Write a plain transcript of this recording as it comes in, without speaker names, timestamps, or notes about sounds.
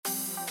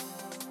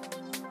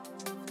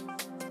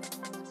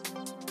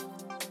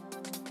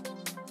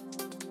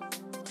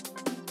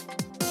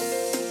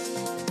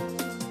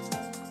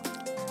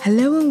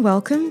Hello and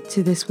welcome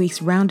to this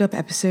week's roundup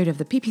episode of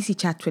the PPC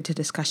Chat Twitter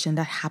discussion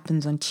that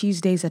happens on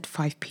Tuesdays at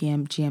 5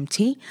 p.m.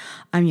 GMT.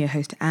 I'm your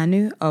host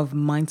Anu of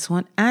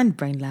MindSwan and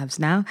Brain Labs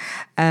now,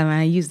 and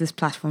I use this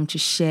platform to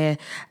share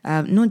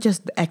not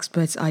just the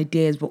experts'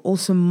 ideas, but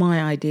also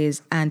my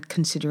ideas and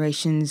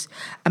considerations,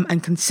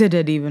 and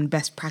considered even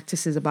best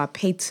practices about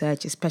paid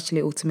search,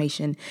 especially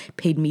automation,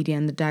 paid media,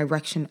 and the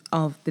direction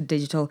of the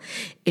digital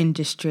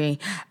industry.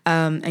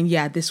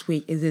 This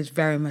week it is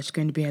very much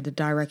going to be at the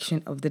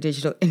direction of the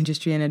digital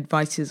industry and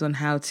advices on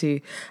how to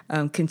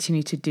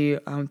continue to do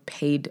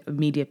paid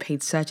media,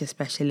 paid search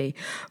especially,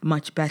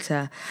 much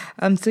better.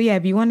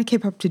 If you want to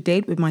keep up to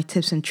date with my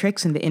tips and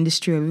tricks in the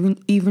industry, or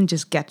even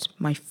just get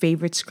my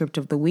favorite script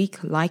of the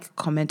week, like,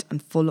 comment,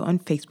 and follow on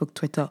Facebook,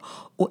 Twitter,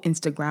 or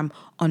Instagram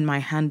on my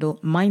handle,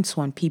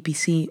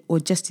 MindSwanPPC, or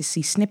just to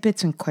see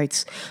snippets and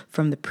quotes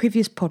from the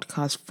previous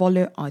podcast,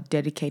 follow our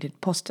dedicated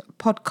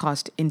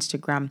podcast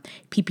Instagram,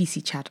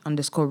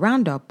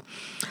 PPCchat_roundup.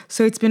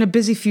 So it's been a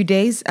busy few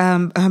days,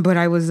 but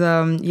I was,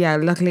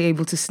 luckily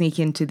able to sneak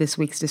into this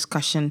week's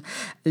discussion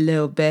a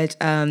little bit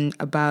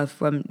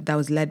that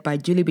was led by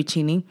Julie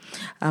Bicini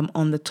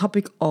on the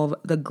topic of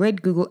the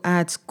great Google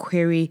Ads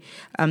query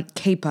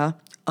caper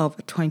of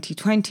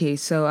 2020.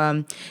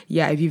 So,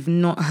 if you've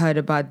not heard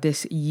about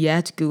this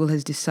yet, Google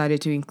has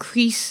decided to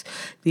increase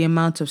the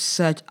amount of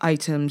search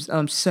items,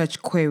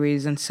 search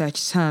queries, and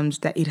search terms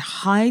that it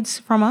hides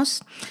from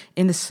us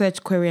in the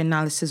search query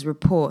analysis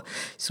report.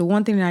 So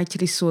one thing that I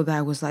actually saw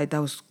that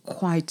was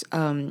quite,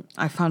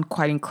 I found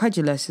quite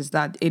incredulous, is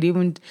that it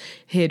even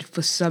hid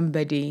for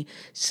somebody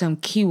some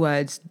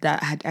keywords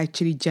that had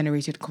actually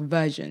generated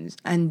conversions.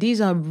 And these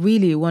are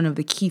really one of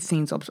the key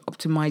things of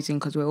optimizing,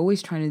 because we're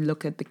always trying to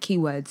look at the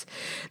keywords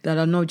that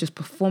are not just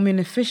performing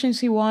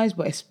efficiency-wise,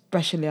 but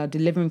especially are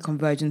delivering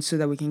conversions so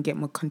that we can get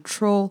more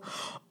control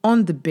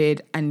on the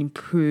bid and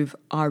improve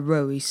our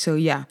ROI. So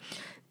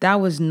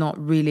that was not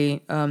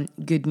really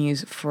good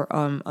news for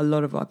a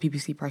lot of our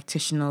PPC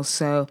practitioners.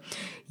 So,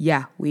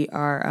 we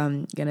are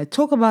going to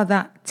talk about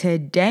that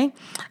today.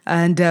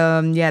 And,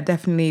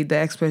 definitely the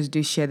experts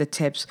do share the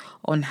tips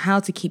on how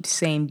to keep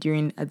sane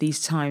during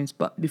these times.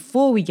 But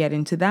before we get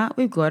into that,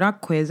 we've got our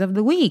quiz of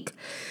the week.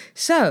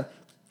 So,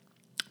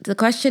 the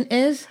question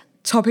is,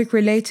 topic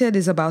related,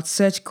 is about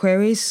search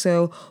queries.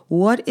 So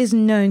what is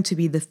known to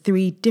be the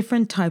 3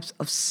 different types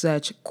of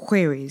search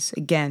queries?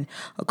 Again,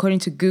 according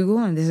to Google,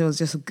 and this was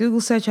just a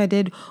Google search I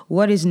did,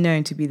 what is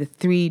known to be the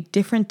 3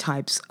 different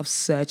types of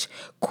search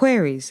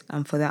queries?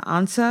 And for that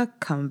answer,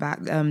 come back,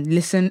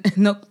 listen,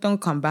 no,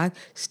 don't come back,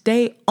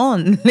 stay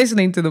on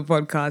listening to the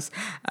podcast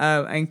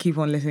and keep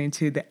on listening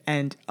to the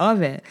end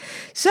of it.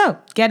 So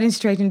getting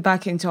straight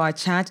back into our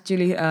chat,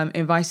 Julie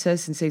invites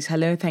us and says,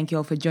 hello, thank you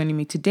all for joining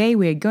me today.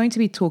 We're going to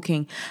be talking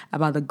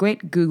about the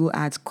great Google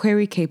Ads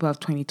query caper of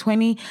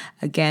 2020.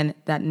 Again,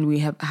 that we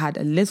have had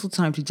a little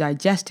time to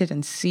digest it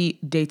and see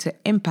data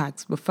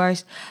impacts. But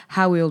first,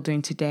 how are we all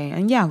doing today?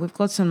 And we've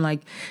got some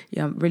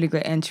really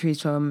great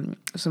entries from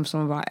some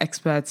of our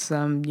experts.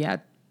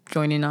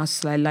 Joining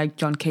us, like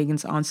John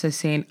Kagan's answer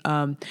saying,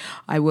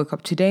 I woke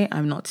up today,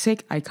 I'm not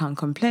sick, I can't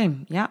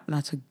complain. Yeah,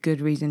 that's a good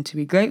reason to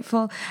be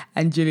grateful.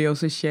 And Julie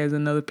also shares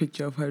another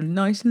picture of her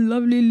nice,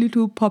 lovely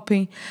little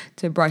puppy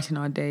to brighten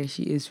our day.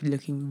 She is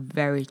looking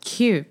very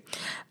cute.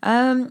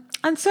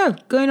 And so,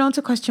 going on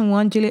to question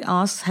 1, Julie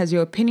asks, has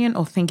your opinion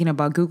or thinking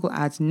about Google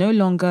Ads no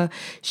longer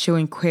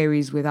showing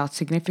queries without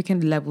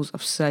significant levels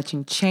of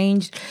searching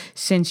changed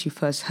since you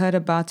first heard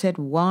about it?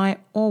 Why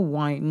or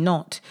why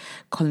not?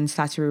 Colin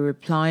Slattery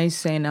replies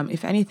saying,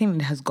 if anything,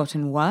 it has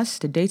gotten worse.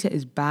 The data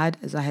is bad,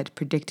 as I had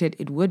predicted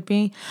it would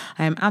be.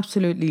 I am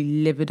absolutely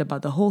livid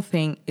about the whole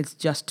thing. It's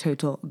just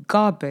total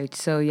garbage.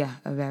 So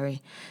a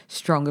very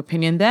strong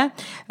opinion there.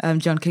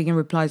 John Kagan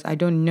replies, I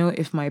don't know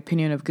if my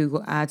opinion of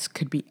Google Ads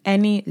could be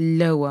any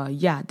lower.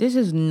 This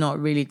is not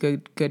really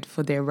good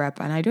for their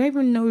rep, and I don't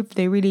even know if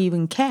they really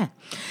even care.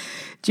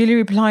 Julie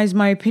replies,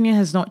 my opinion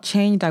has not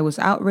changed. I was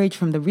outraged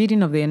from the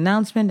reading of the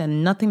announcement,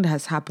 and nothing that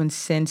has happened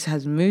since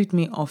has moved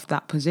me off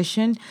that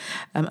position.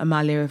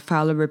 Amalia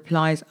Fowler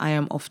replies, I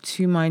am of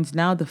 2 minds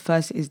now. The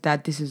first is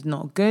that this is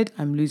not good.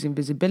 I'm losing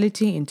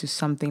visibility into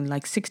something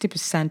like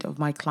 60% of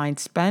my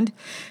client spend.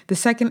 The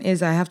second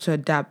is I have to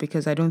adapt,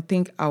 because I don't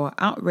think our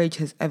outrage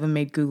has ever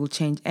made Google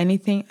change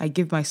anything. I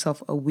give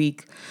myself a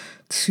week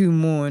to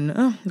mourn.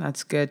 Oh,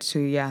 that's good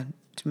to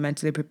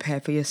mentally prepare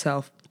for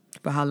yourself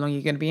for how long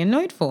you're going to be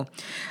annoyed for.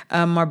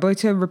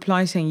 Marbota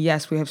replies saying,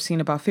 yes, we have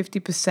seen about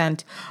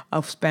 50%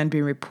 of spend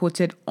being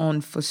reported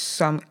on for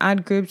some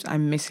ad groups.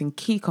 I'm missing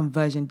key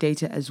conversion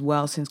data as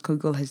well, since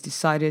Google has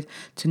decided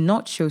to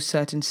not show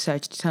certain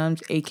search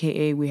terms,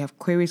 aka we have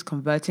queries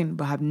converting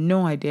but have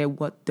no idea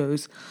what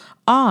those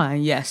are.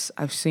 Yes,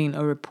 I've seen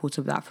a report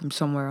of that from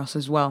somewhere else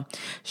as well.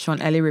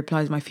 Sean Ellie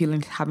replies, my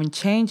feelings haven't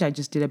changed. I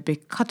just did a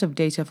big cut of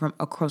data from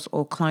across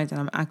all clients, and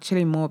I'm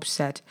actually more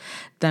upset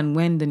than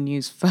when the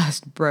news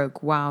first broke.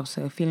 broke. Wow.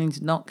 So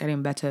feelings not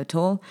getting better at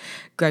all.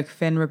 Greg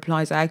Finn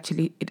replies,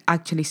 it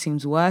actually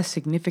seems worse.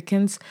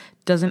 Significance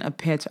doesn't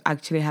appear to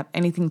actually have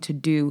anything to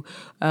do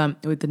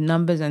with the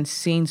numbers, and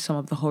seeing some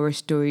of the horror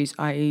stories,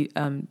 i.e.,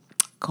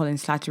 Colin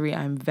Slattery,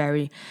 I'm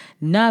very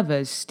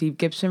nervous. Steve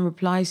Gibson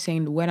replies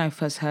saying, when I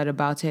first heard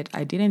about it,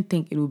 I didn't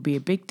think it would be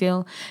a big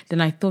deal. Then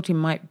I thought it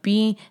might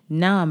be.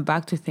 Now I'm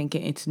back to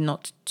thinking it's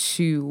not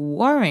too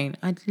worrying.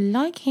 I'd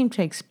like him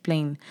to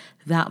explain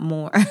that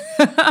more.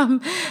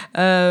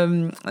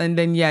 And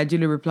then,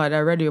 Julie replied, I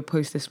read your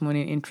post this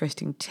morning.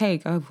 Interesting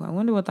take. Oh, I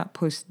wonder what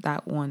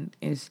that one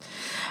is.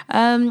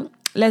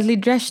 Leslie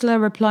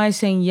Dreschler replies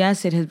saying,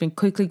 yes, it has been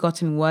quickly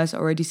gotten worse.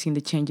 Already seen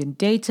the change in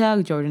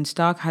data. Jordan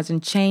Stark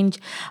hasn't changed.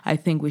 I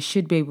think we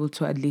should be able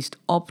to at least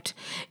opt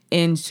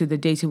into the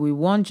data we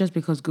want. Just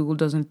because Google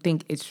doesn't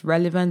think it's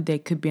relevant, there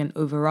could be an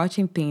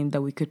overarching theme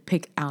that we could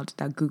pick out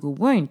that Google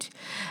won't.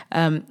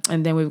 And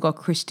then we've got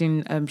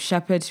Christine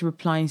Shepherd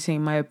replying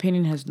saying, my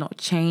opinion has not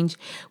changed.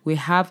 We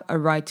have a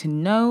right to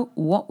know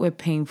what we're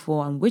paying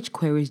for and which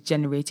queries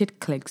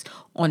generated clicks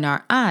on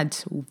our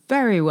ads.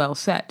 Very well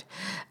said.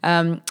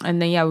 And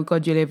then we've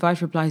got Julia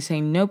Vice replying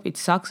saying, nope, it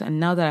sucks. And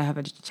now that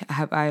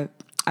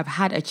I've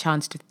had a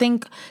chance to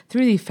think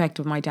through the effect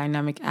of my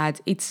dynamic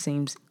ads, it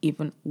seems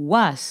even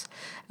worse.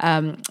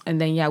 And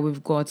then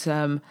we've got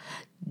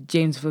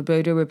James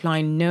Verbodo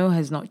replying, no,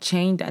 has not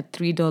changed at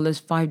 $3,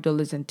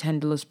 $5, and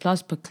 $10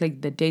 plus per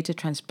click. The data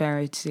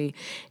transparency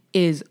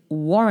is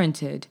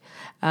warranted.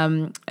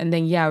 And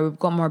then, we've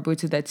got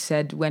Marbuta that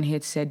said, when he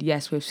had said,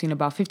 yes, we've seen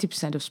about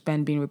 50% of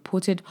spend being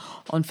reported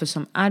on for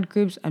some ad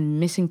groups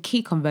and missing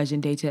key conversion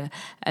data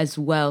as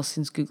well,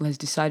 since Google has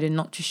decided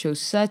not to show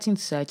certain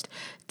searched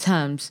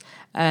terms.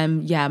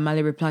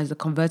 Mali replies, the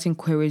converting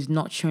query is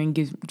not showing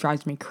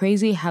drives me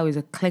crazy. How is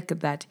a click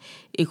that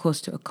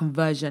equals to a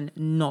conversion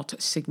not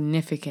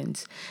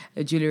significant?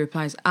 Julie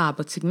replies,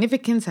 but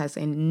significance has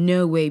in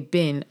no way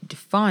been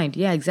defined.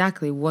 Yeah,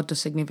 exactly. What does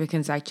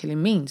significance actually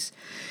means?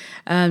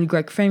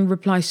 Greg Finn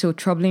replies, so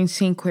troubling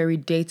seeing query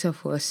data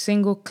for a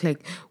single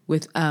click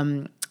with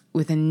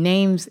the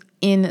names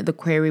in the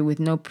query with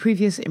no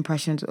previous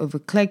impressions over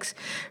clicks.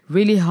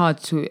 Really hard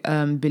to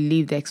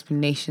believe the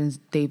explanations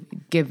they've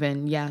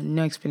given.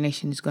 No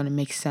explanation is going to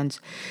make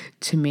sense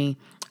to me.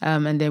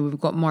 And then we've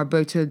got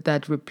Marboto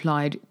that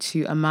replied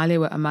to Amalia,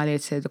 where Amalia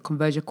said, the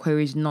conversion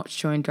query is not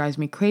showing drives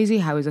me crazy.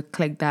 How is a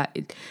click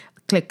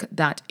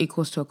that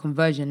equals to a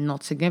conversion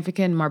not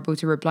significant?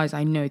 Marbuta replies,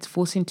 I know it's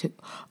forcing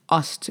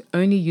us to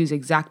only use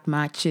exact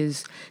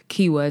matches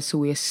keywords, so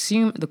we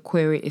assume the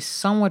query is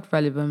somewhat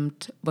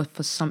relevant, but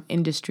for some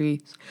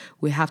industries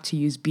we have to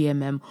use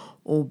BMM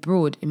or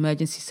broad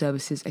emergency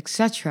services,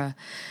 etc.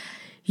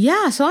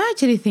 So I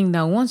actually think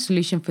that one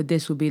solution for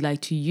this would be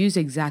to use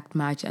exact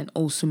match and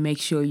also make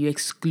sure you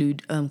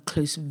exclude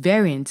close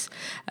variants,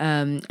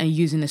 and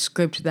using a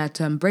script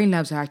that Brain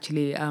Labs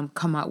actually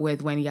come out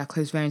with when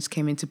close variants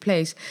came into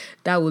place.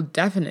 That will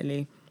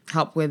definitely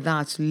help with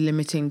that,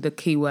 limiting the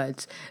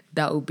keywords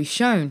that will be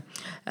shown.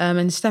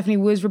 And Stephanie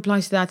Woods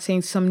replies to that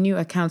saying, some new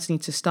accounts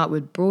need to start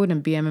with broad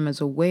and BMM as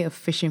a way of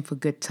fishing for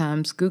good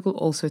terms. Google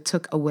also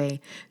took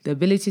away the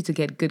ability to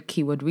get good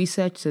keyword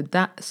research, so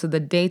the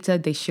data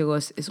they show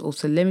us is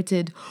also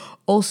limited.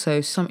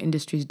 Also, some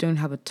industries don't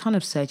have a ton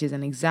of searches,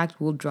 and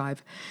exact will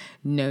drive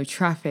no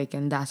traffic,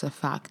 and that's a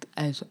fact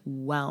as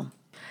well.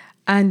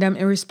 And in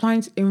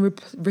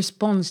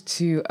response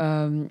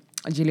to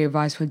Julia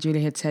Vice, where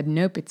Julia had said,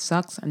 nope, it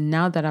sucks. And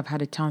now that I've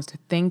had a chance to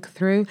think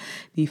through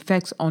the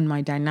effects on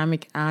my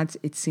dynamic ads,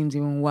 it seems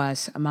even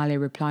worse. Amalia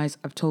replies,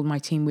 I've told my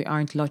team we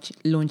aren't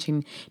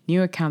launching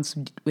new accounts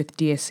with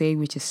DSA,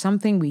 which is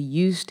something we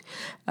used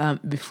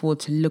before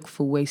to look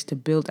for ways to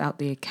build out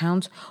the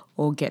account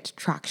or get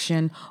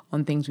traction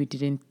on things we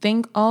didn't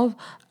think of.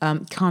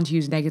 Can't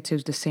use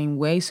negatives the same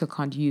way, so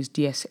can't use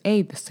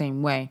DSA the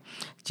same way.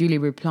 Julie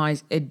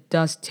replies, it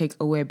does take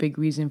away a big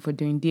reason for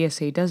doing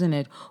DSA, doesn't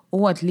it?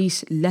 Or at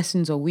least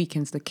lessens or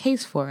weakens the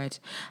case for it.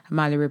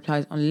 Amalia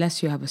replies,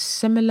 unless you have a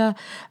similar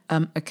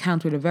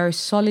account with a very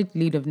solid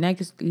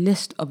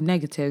list of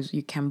negatives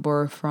you can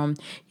borrow from,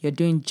 you're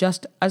doing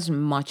just as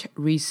much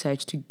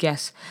research to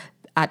guess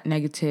at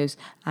negatives,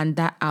 and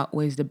that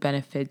outweighs the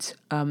benefits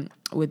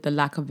with the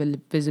lack of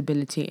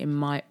visibility, in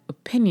my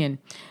opinion.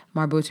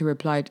 Marbuta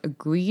replied,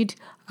 agreed.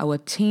 Our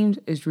team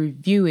is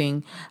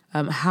reviewing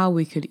how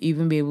we could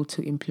even be able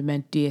to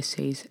implement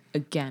DSAs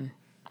again.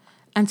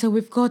 And so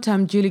we've got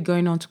Julie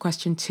going on to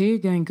question 2,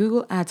 going,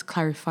 Google Ads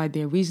clarified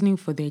their reasoning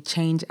for their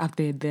change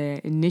after their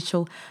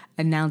initial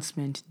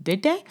announcement.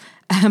 Did they?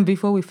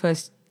 Before we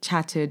first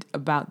chatted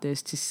about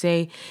this, to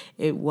say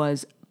it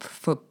was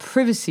for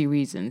privacy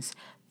reasons.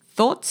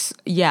 Thoughts?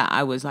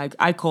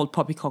 I called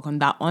poppycock on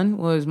that one,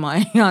 was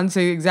my answer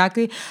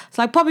exactly. It's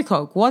like,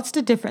 poppycock, what's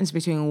the difference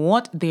between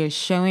what they're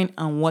showing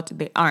and what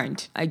they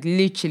aren't?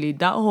 Literally,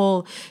 it's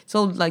all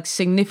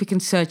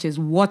significant searches.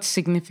 What's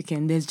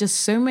significant? There's just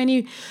so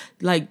many,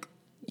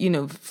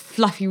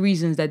 fluffy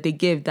reasons that they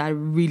give that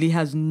really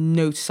has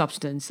no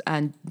substance.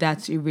 And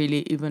that's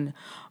really even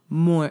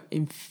more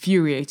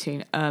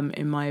infuriating,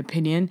 in my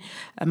opinion.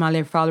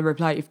 Amalia Fowler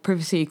replied, if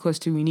privacy equals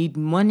to we need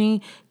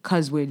money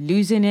because we're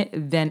losing it,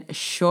 then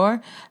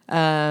sure.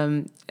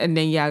 And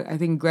then, yeah, I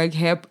think Greg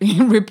here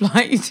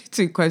replied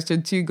to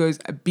question 2 goes,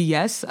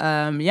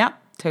 BS. Yeah.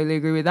 Totally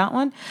agree with that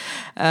one.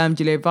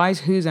 Julia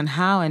advised who's and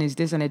how, and is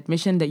this an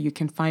admission that you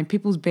can find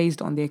people's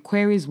based on their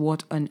queries?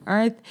 What on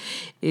earth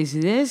is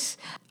this?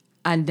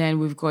 And then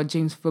we've got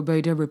James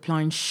Foboda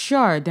replying,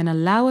 sure, then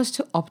allow us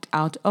to opt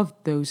out of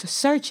those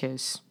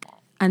searches.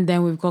 And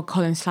then we've got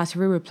Colin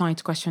Slattery replying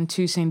to question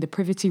 2 saying the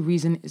privacy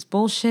reason is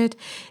bullshit.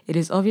 It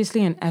is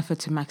obviously an effort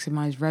to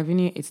maximize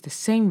revenue. It's the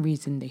same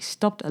reason they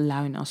stopped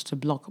allowing us to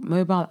block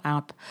mobile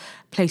app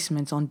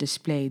placements on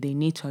display. They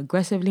need to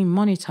aggressively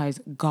monetize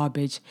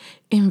garbage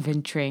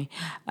inventory.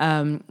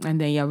 And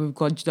then, yeah, we've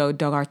got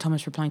Doug R.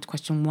 Thomas replying to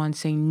question 1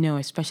 saying no,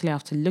 especially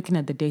after looking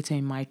at the data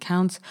in my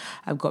accounts.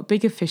 I've got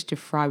bigger fish to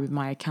fry with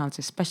my accounts,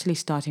 especially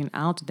starting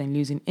out, than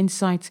losing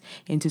insights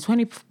into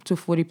 20 to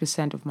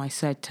 40% of my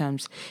search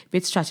terms.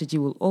 Bit strategy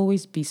will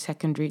always be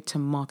secondary to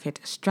market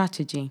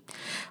strategy.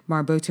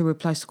 Marboto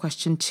replies to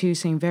question 2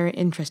 saying very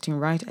interesting,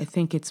 right? I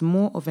think it's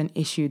more of an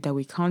issue that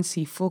we can't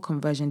see full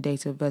conversion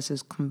data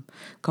versus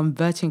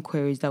converting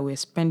queries that we're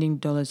spending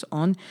dollars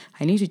on.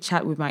 I need to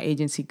chat with my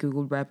agency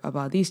Google rep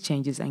about these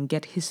changes and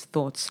get his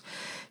thoughts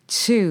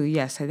too.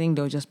 Yes, I think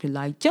they'll just be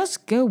like,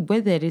 just go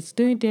with it.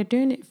 They're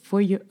doing it for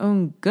your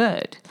own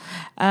good.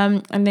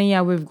 And then,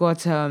 yeah, we've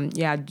got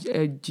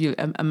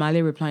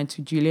Amalia replying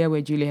to Julia,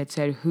 where Julia had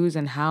said who's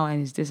and how,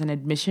 and is this an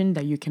admission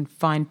that you can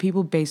find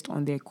people based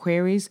on their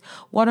queries?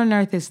 What on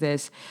earth is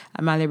this?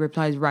 Amalia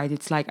replies, right,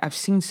 it's like I've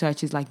seen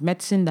searches like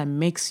medicine that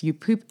makes you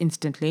poop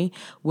instantly,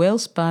 whale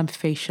sperm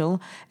facial,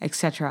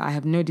 etc. I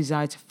have no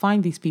desire to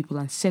find these people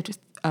and sift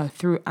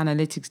through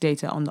analytics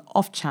data on the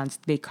off chance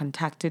they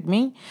contacted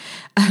me.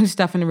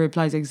 Stephanie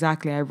replies,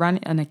 exactly. I ran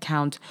an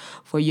account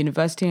for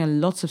university and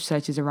lots of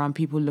searches around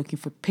people looking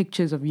for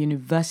pictures of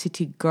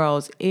university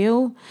girls.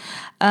 Ew.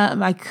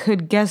 I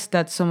could guess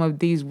that some of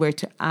these were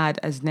to add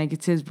as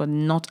negatives, but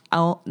not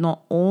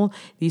all.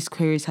 These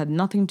queries had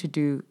nothing to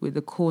do with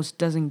the course.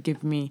 Doesn't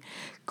give me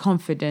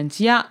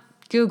confidence. Yeah.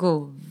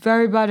 Google,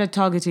 very bad at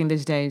targeting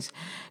these days.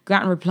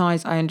 Grattan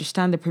replies, I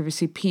understand the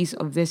privacy piece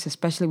of this,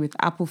 especially with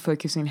Apple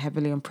focusing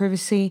heavily on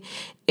privacy.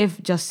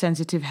 If just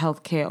sensitive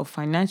healthcare or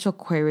financial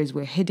queries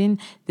were hidden,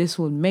 this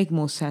would make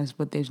more sense,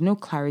 but there's no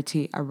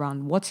clarity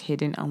around what's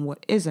hidden and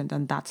what isn't,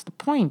 and that's the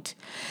point.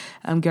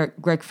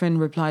 Greg Finn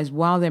replies,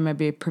 while there may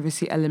be a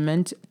privacy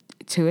element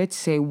to it,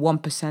 say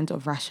 1%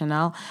 of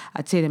rationale,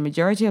 I'd say the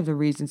majority of the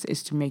reasons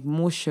is to make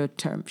more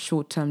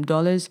short-term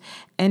dollars,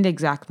 end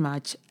exact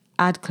match,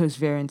 add close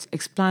variants,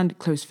 expand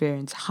close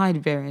variants,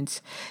 hide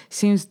variants.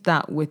 Seems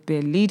that with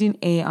their leading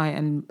AI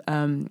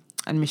and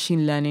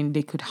machine learning,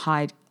 they could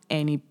hide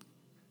any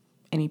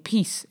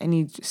piece,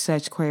 any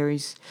search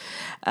queries.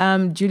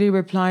 Julie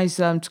replies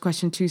to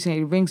question 2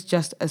 saying it rings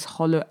just as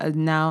hollow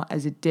now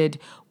as it did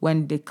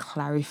when they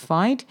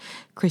clarified.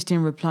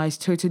 Christian replies,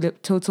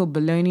 total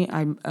baloney.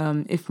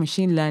 If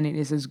machine learning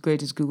is as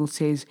great as Google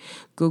says,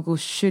 Google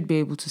should be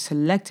able to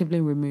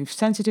selectively remove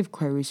sensitive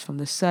queries from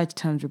the search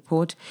terms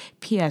report.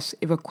 P.S.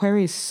 If a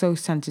query is so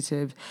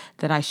sensitive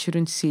that I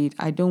shouldn't see it,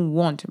 I don't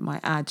want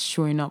my ads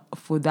showing up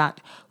for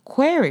that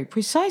query.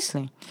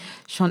 Precisely.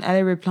 Sean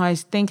Ellie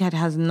replies, think it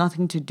has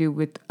nothing to do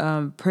with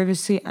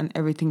privacy and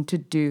everything to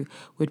do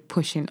with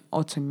pushing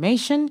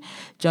automation.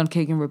 John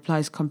Kagan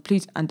replies,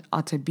 complete and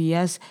utter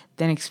BS.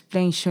 Then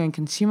explain showing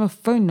consumer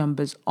phone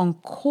numbers on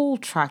call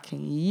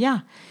tracking.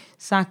 Yeah,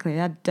 exactly.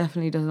 That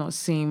definitely does not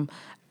seem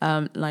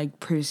like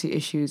privacy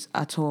issues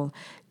at all.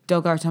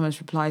 Doug R. Thomas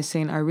replies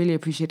saying, I really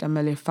appreciate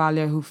Amelia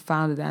Fowler who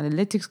found the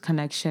analytics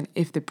connection.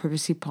 If the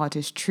privacy part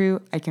is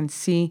true, I can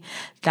see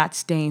that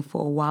staying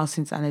for a while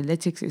since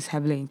analytics is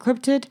heavily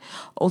encrypted.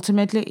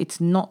 Ultimately,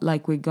 it's not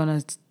like we're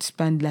going to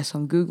spend less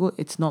on Google.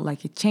 It's not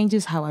like it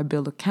changes how I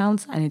build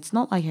accounts, and it's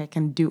not like I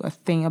can do a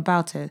thing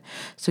about it.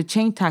 So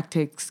change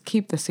tactics,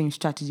 keep the same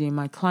strategy.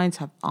 My clients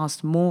have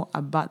asked more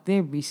about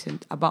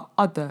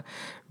other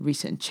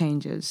recent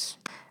changes.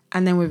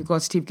 And then we've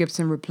got Steve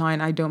Gibson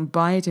replying, I don't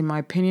buy it. In my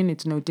opinion,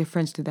 it's no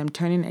difference to them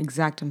turning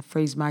exact and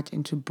phrase match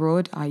into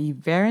broad, i.e.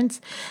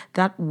 variants.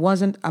 That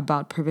wasn't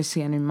about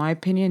privacy, and in my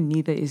opinion,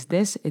 neither is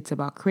this. It's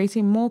about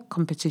creating more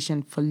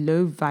competition for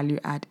low value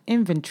add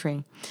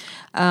inventory.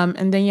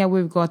 And then, yeah,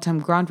 we've got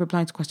Grant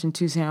replying to question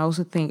 2 saying, I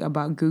also think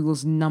about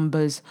Google's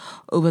numbers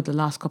over the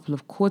last couple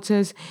of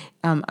quarters.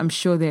 I'm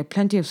sure there are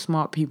plenty of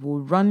smart people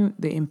who run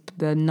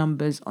the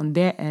numbers on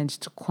their end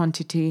to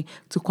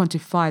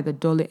quantify the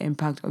dollar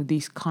impact of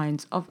these kinds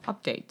of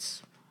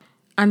updates.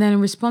 And then in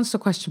response to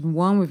question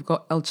 1, we've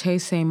got El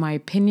Chase saying, my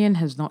opinion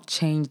has not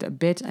changed a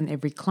bit, and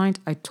every client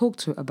I talk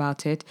to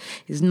about it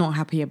is not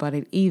happy about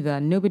it either.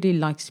 Nobody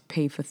likes to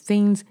pay for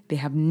things. They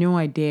have no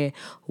idea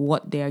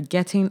what they are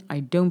getting. I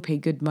don't pay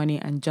good money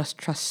and just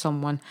trust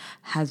someone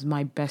has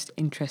my best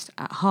interest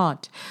at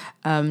heart.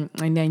 And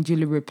then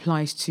Julie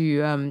replies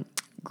to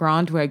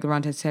Grant, where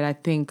Grant had said,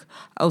 I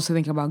also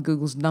think about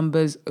Google's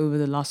numbers over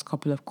the last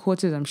couple of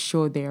quarters. I'm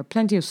sure there are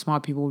plenty of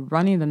smart people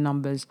running the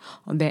numbers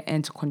on their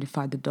end to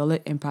quantify the dollar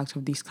impact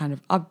of these kind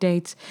of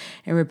updates.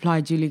 In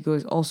reply, Julie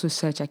goes, also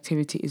search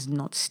activity is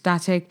not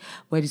static,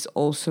 but it's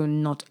also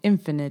not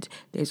infinite.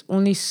 There's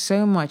only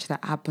so much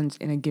that happens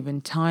in a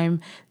given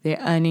time. Their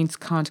earnings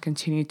can't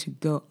continue to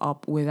go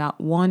up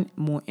without one,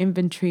 more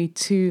inventory,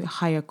 two,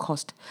 higher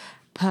cost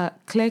per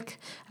click.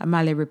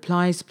 Amalia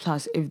replies,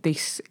 plus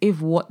if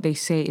what they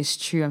say is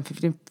true and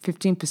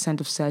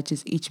 15% of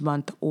searches each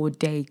month or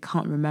day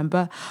can't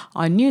remember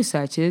are new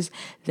searches,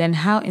 then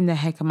how in the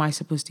heck am I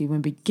supposed to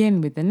even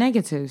begin with the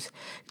negatives?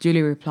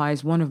 Julie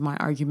replies, one of my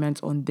arguments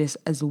on this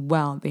as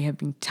well. They have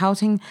been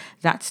touting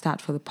that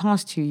stat for the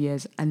past 2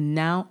 years and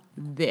now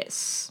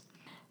this.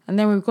 And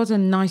then we've got a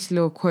nice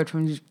little quote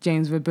from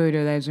James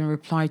Verbodo that is in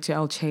reply to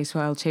El Chase,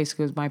 where El Chase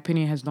goes, my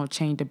opinion has not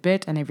changed a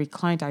bit, and every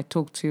client I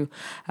talk to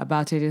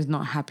about it is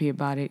not happy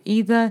about it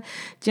either.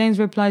 James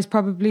replies,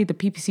 probably the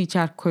PPC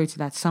chat quote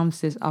that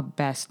sums this up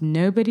best.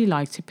 Nobody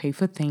likes to pay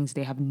for things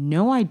they have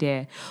no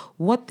idea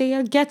what they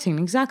are getting.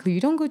 Exactly.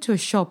 You don't go to a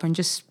shop and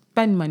just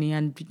spend money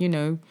and,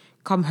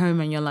 come home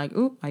and you're like,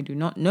 oh, I do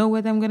not know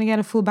whether I'm going to get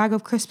a full bag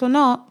of crisps or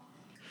not.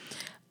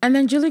 And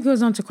then Julie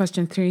goes on to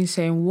question 3,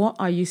 saying, what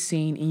are you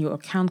seeing in your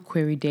account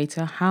query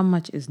data? How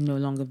much is no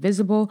longer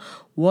visible?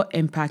 What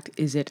impact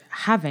is it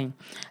having?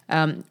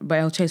 But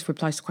El Chase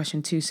replies to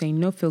question 2, saying,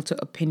 no filter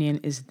opinion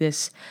is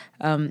this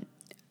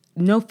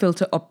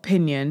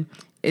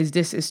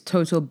is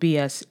total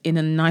BS in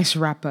a nice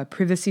wrapper.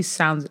 Privacy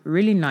sounds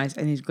really nice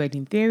and is great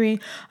in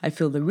theory. I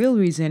feel the real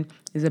reason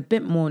is a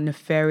bit more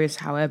nefarious.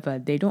 However,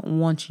 they don't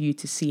want you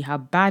to see how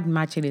bad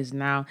matching is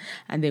now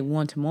and they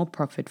want more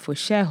profit for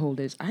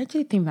shareholders. I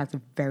actually think that's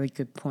a very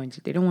good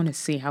point. They don't want to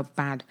see how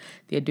bad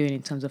they're doing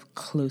in terms of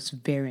close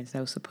variance that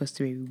was supposed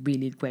to be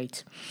really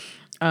great.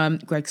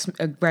 Greg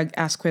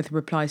Asquith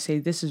replies, say,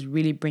 this is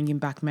really bringing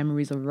back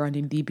memories of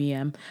running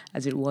DBM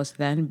as it was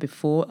then.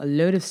 Before, a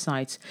load of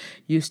sites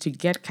used to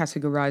get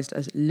categorized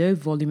as low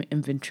volume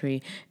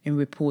inventory in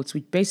reports,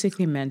 which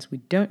basically meant we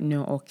don't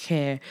know or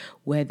care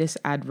where this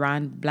ad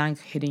ran, blank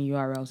hidden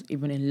URLs,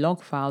 even in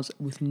log files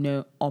with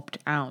no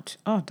opt-out.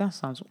 Oh, that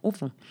sounds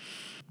awful.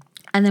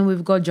 And then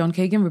we've got John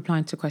Kagan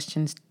replying to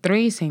questions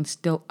 3, saying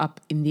still up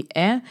in the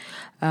air.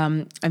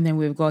 And then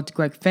we've got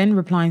Greg Finn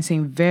replying,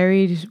 saying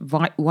varied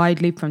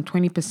widely from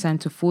 20%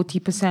 to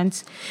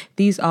 40%.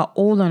 These are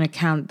all on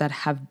account that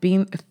have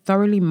been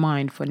thoroughly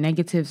mined for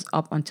negatives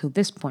up until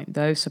this point,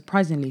 though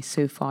surprisingly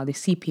so far the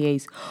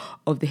CPAs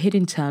of the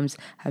hidden terms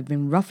have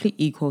been roughly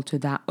equal to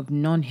that of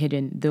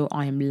non-hidden, though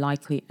I am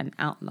likely an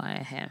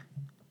outlier here.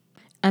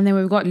 And then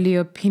we've got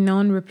Leo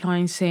Pinon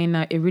replying, saying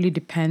that it really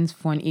depends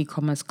for an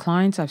e-commerce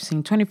client. I've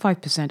seen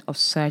 25% of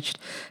searched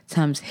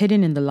terms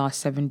hidden in the last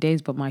 7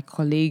 days, but my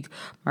colleague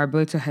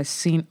Marberto has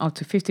seen up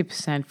to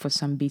 50% for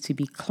some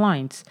B2B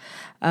clients.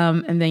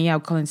 And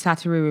then, Colin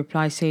Sattery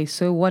replies, say,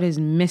 so what is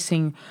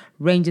missing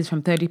ranges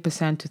from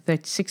 30% to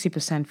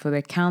 60% for the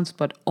accounts,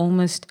 but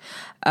almost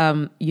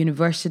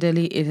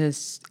universally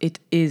it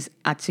is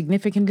at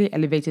significantly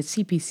elevated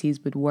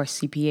CPCs with worse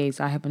CPAs.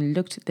 I haven't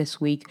looked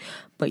this week,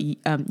 but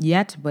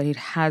it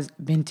has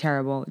been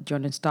terrible.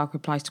 Jordan Stark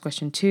replies to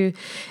question 2,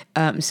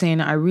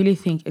 saying, I really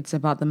think it's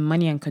about the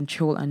money and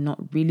control and not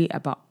really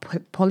about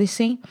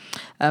policy.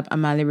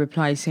 Amalia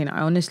replies, saying,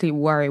 I honestly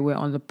worry we're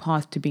on the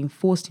path to being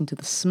forced into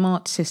the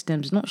smart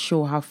systems. Not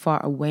sure how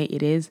far away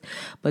it is,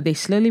 but they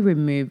slowly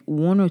remove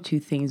 1 or 2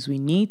 things we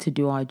need to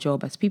do our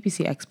job as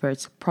PPC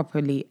experts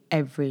properly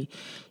every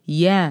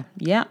year.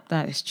 Yeah,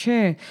 that is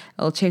true.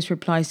 El Chase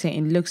replies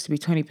saying it looks to be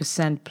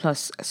 20%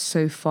 plus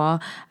so far,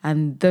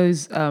 and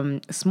those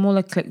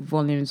smaller click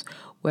volumes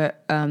were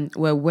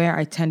where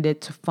I tended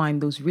to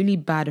find those really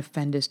bad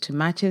offenders to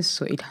matches,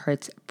 so it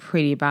hurts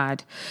pretty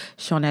bad.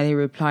 Sean Ellie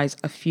replies,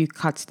 a few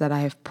cuts that I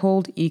have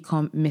pulled,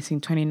 ecom missing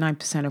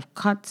 29% of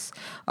cuts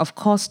of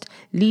cost,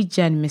 lead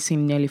gen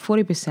missing nearly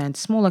 40%,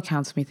 small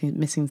accounts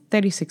missing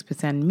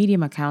 36%,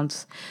 medium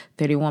accounts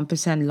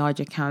 31%, large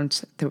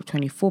accounts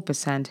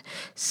 24%.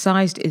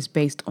 Sized is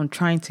based on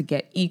trying to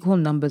get equal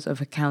numbers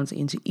of accounts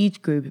into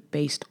each group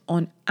based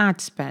on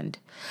ad spend.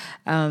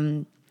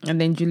 And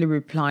then Julie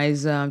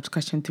replies to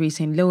question 3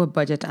 saying lower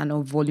budget and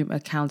or volume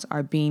accounts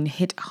are being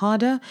hit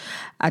harder,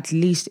 at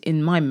least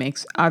in my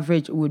mix.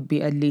 Average would be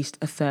at least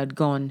a third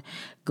gone.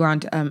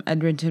 Grant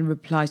Edrington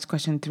replies to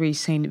question 3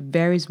 saying it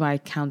varies by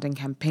account and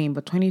campaign,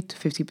 but 20 to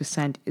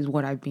 50% is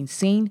what I've been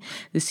seeing.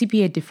 The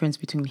CPA difference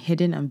between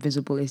hidden and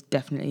visible is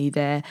definitely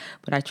there,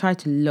 but I try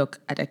to look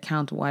at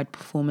account-wide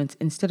performance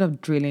instead of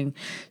drilling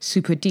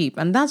super deep.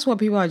 And that's what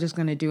people are just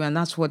going to do, and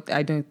that's what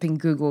I don't think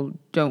Google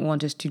don't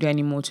want us to do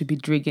anymore, to be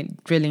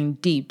drilling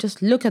deep.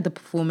 Just look at the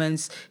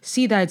performance,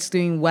 see that it's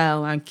doing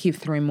well, and keep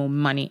throwing more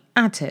money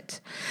at it.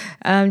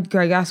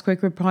 Greg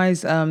Asquith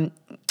replies,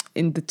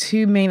 In the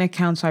two main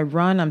accounts I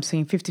run, I'm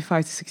seeing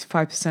 55 to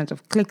 65%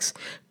 of clicks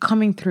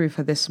coming through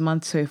for this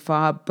month so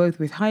far, both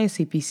with higher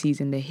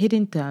CPCs in the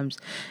hidden terms,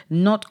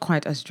 not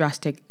quite as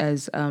drastic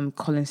as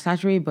Colin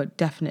Slattery, but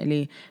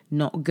definitely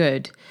not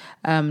good.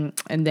 And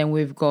then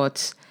we've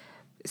got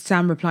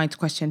Sam replying to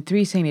question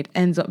 3 saying it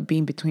ends up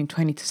being between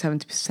 20 to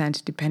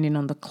 70% depending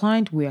on the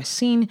client. We are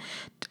seeing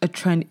a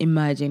trend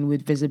emerging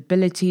with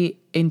visibility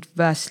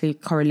inversely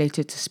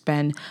correlated to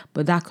spend,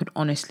 but that could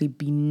honestly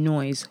be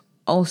noise.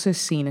 Also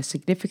seen a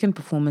significant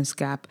performance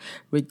gap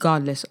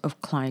regardless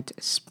of client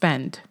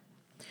spend.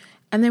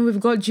 And then we've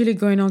got Julie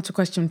going on to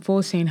question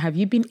 4 saying, have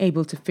you been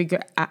able to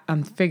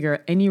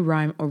figure any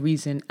rhyme or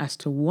reason as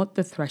to what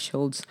the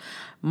thresholds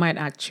might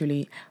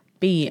actually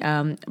be?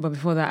 But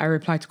before that, I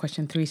replied to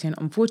question 3 saying,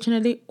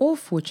 unfortunately or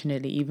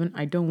fortunately even,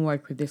 I don't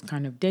work with this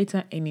kind of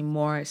data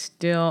anymore.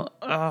 Still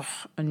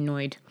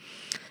annoyed.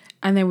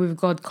 And then we've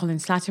got Colin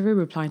Slattery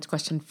replying to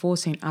question 4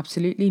 saying,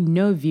 absolutely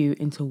no view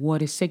into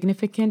what is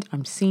significant.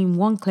 I'm seeing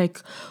one click,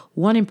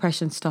 one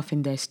impression stuff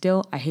in there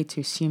still. I hate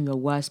to assume the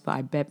worst, but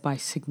I bet by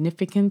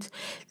significant,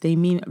 they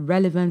mean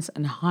relevance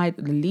and hide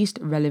the least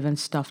relevant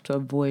stuff to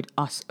avoid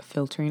us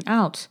filtering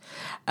out.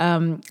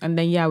 And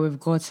then, we've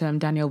got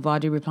Daniel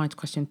Vardy replying to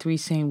question 3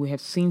 saying, we have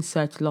seen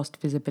search lost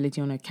visibility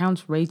on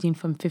accounts ranging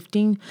from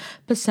 15%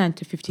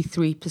 to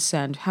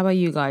 53%. How about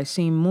you guys?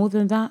 Seeing more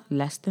than that?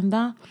 Less than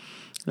that?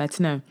 Let's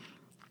know.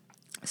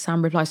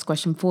 Sam replies to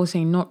question 4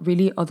 saying, not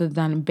really, other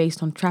than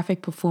based on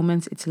traffic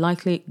performance, it's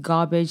likely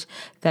garbage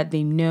that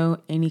they know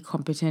any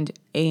competent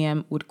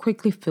AM would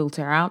quickly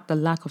filter out. The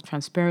lack of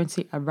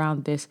transparency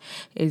around this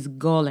is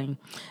galling.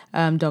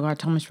 Doug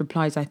Thomas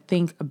replies, I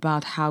think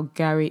about how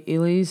Gary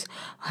Illies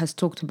has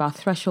talked about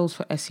thresholds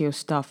for SEO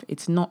stuff.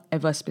 It's not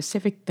ever a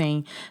specific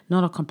thing,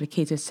 not a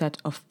complicated set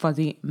of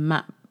fuzzy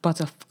maps. But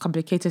a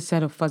complicated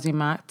set of fuzzy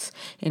maths.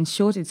 In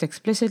short, it's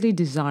explicitly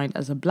designed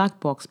as a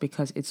black box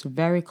because it's a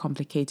very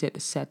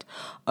complicated set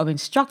of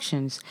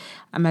instructions.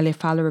 Amelia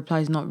Fowler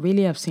replies, not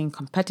really. I've seen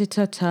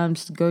competitor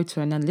terms go to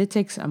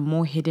analytics and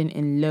more hidden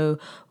in low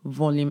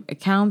volume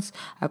accounts.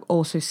 I've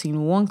also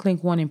seen one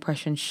click, one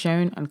impression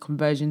shown and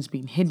conversions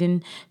being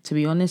hidden. To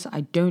be honest,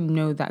 I don't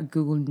know that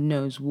Google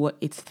knows what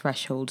its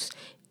thresholds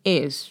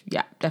is.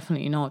 Yeah,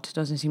 definitely not.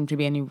 Doesn't seem to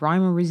be any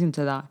rhyme or reason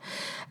to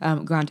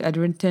that. Grant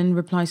Edrington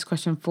replies to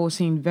question 4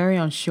 saying, very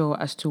unsure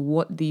as to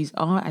what these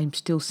are. I'm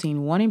still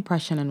seeing one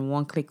impression and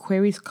one click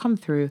queries come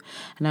through,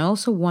 and I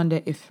also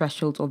wonder if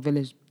thresholds or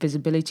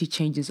visibility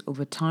changes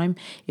over time.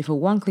 If a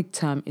one click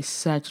term is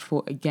searched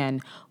for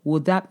again,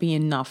 would that be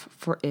enough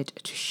for it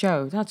to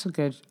show? That's a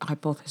good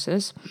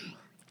hypothesis.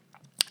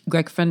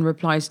 Greg Fenn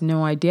replies,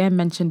 no idea,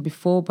 mentioned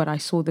before, but I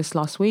saw this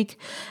last week.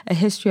 A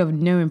history of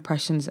no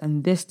impressions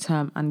and this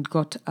term and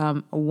got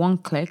a one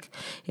click.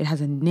 It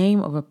has a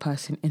name of a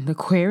person in the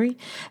query.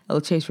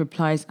 L Chase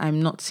replies, I'm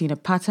not seeing a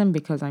pattern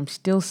because I'm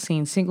still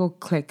seeing single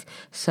click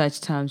search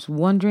terms,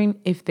 wondering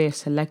if they're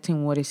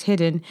selecting what is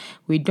hidden.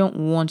 We don't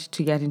want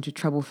to get into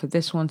trouble for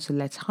this one, so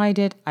let's hide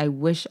it. I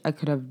wish I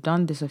could have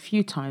done this a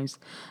few times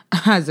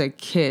as a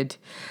kid.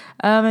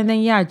 And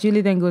then,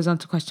 Julie then goes on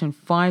to question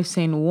 5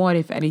 saying, what,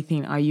 if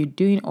anything, are you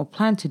doing or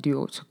plan to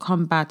do to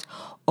combat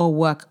or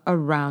work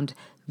around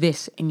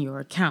this in your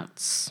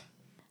accounts?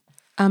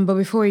 But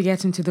before we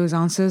get into those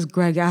answers,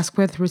 Greg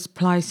Asquith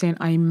replies saying,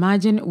 I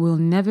imagine we'll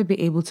never be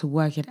able to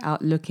work it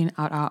out looking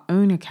at our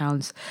own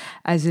accounts,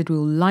 as it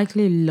will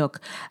likely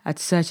look at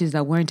searches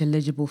that weren't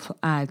eligible for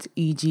ads,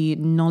 e.g.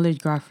 knowledge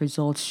graph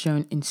results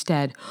shown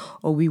instead,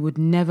 or we would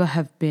never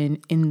have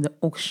been in the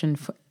auction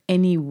for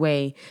any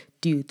way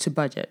due to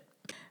budget.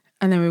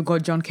 And then we've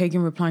got John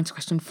Kagan replying to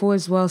question 4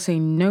 as well,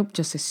 saying, nope,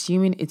 just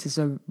assuming it is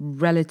a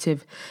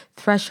relative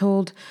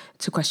threshold.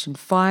 To question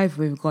 5,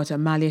 we've got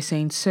Amalia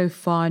saying, so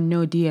far,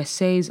 no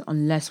DSAs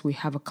unless we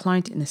have a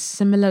client in a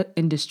similar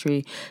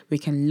industry we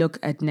can look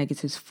at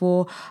negatives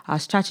for. Our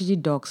strategy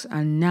docs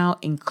are now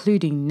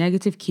including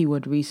negative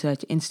keyword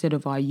research instead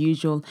of our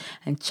usual,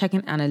 and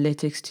checking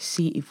analytics to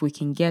see if we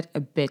can get a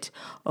bit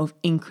of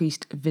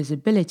increased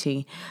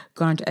visibility.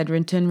 Grant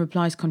Edrington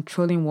replies,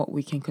 controlling what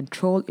we can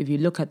control. If you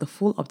look at the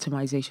full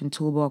optimization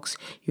toolbox,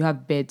 you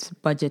have bids,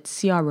 budget,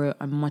 CRO,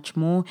 and much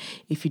more.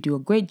 If you do a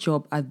great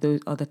job at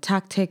those other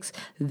tactics,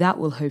 that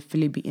will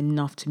hopefully be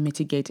enough to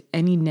mitigate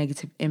any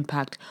negative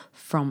impact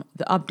from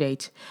the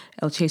update.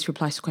 El Chase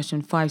replies to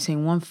question 5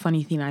 saying, one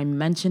funny thing I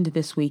mentioned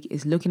this week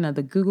is looking at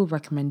the Google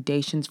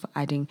recommendations for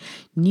adding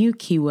new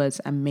keywords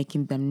and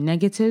making them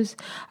negatives.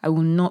 I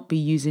will not be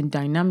using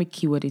dynamic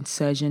keyword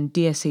insertion.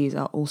 DSAs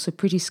are also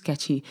pretty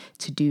sketchy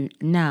to do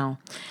now.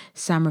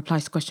 Sam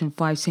replies to question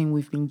 5 saying,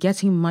 we've been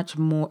getting much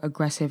more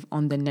aggressive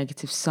on the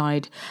negative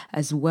side,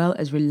 as well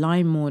as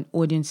relying more on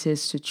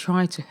audiences to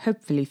try to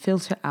hopefully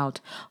filter out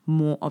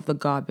more of the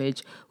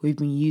garbage. We've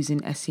been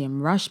using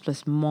SEMrush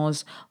plus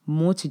Moz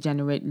more to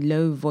generate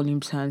low volume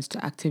turns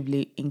to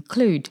actively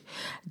include.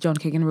 John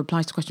Kagan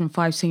replies to question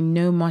 5 saying,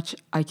 no much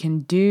I can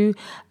do,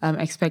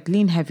 except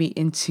lean heavy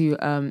into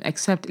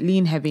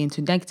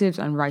negatives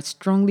and write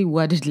strongly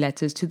worded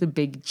letters to the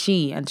big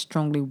G and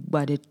strongly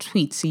worded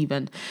tweets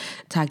even,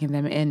 tagging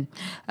them in.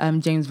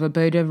 James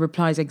Verboda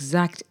replies,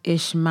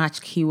 exact-ish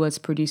matched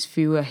keywords produce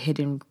fewer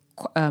hidden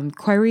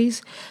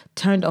queries,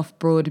 turned off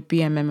broad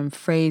BMM and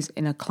phrase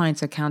in a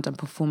client's account and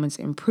performance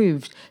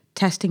improved.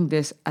 Testing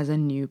this as a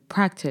new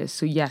practice.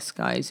 So yes,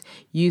 guys,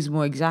 use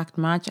more exact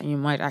match and you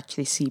might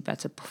actually see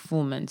better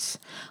performance.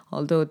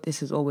 Although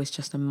this is always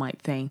just a might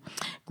thing.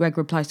 Greg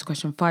replies to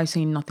question 5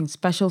 saying nothing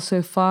special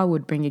so far.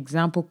 Would bring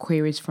example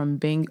queries from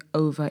Bing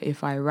over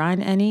if I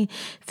ran any.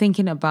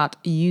 Thinking about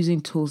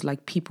using tools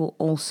like people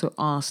also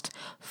asked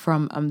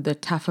from the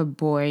Taffer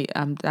Boy,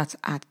 that's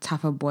at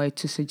Taffer Boy,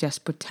 to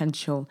suggest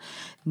potential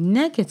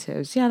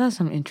negatives. Yeah, that's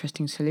an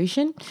interesting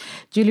solution.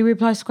 Julie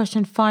replies to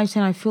question 5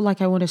 saying I feel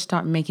like I want to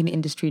start making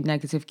industry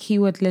negative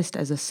keyword list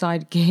as a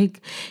side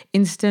gig.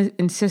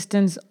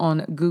 Insistence on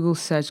Google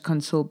Search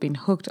Console being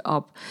hooked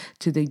up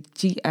to the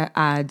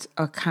Ads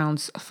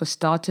accounts for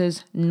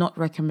starters, not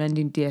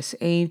recommending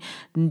DSA,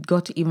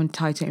 got even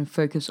tighter in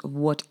focus of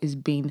what is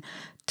being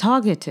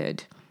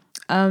targeted.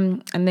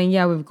 And then,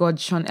 we've got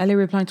Sean Ellie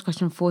replying to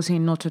question 4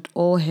 saying, not at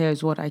all.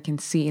 Here's what I can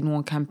see in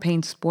one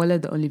campaign. Spoiler,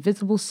 the only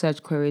visible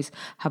search queries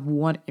have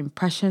 1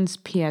 impressions.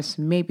 PS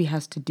maybe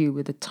has to do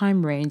with the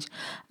time range.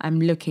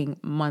 I'm looking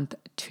month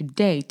to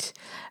date.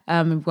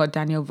 We've got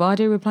Daniel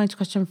Vardy replying to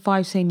question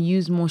 5 saying,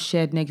 use more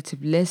shared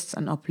negative lists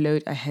and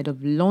upload ahead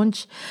of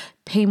launch.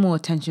 Pay more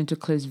attention to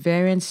close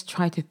variants.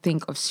 Try to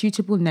think of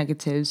suitable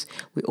negatives.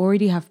 We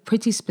already have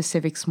pretty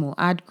specific small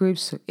ad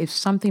groups, so if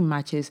something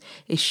matches,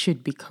 it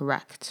should be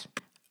correct.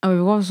 And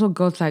we've also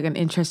got an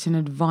interesting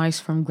advice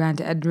from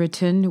Grant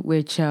Edgerton,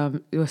 which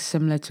was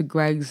similar to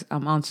Greg's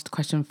answer to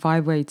question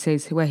 5,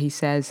 where he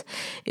says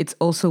it's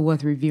also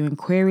worth reviewing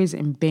queries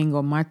in Bing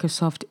or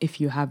Microsoft if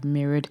you have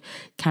mirrored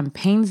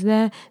campaigns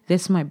there.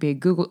 This might be a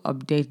Google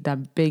update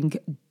that Bing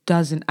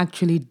doesn't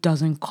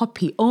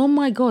copy. Oh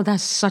my God,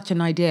 that's such an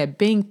idea.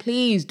 Bing,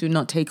 please do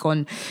not take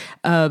on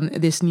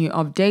this new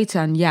update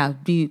and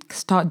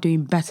start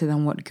doing better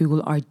than what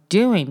Google are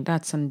doing.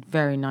 That's a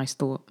very nice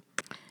thought.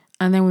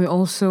 And then we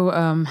also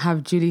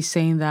have Julie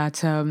saying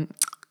that, and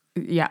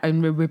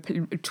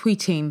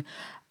tweeting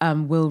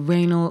Will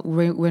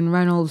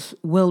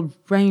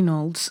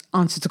Reynolds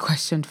answer to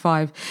question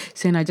 5,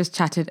 saying I just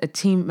chatted a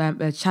team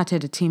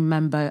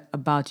member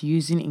about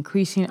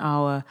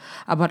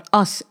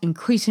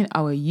increasing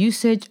our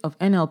usage of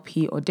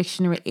NLP or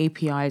dictionary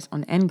APIs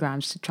on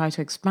Ngrams to try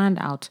to expand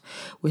out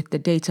with the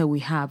data we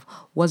have.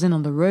 Wasn't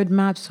on the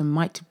roadmap, so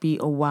might be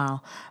a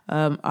while.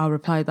 I'll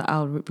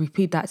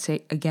repeat that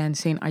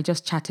saying I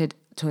just chatted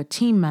to a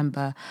team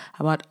member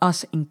about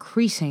us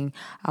increasing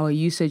our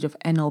usage of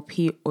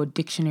NLP or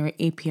dictionary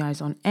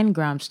APIs on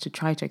Ngrams to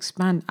try to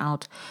expand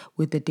out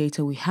with the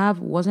data we have.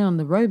 Wasn't on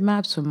the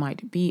roadmap, so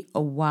might be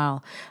a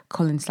while.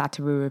 Colin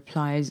Slattery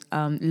replies,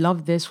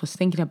 love this, was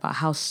thinking about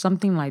how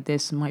something like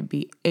this might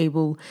be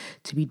able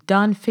to be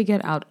done.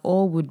 Figured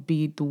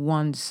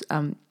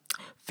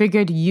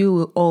you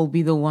will all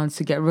be the ones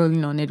to get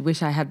rolling on it.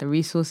 Wish I had the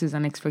resources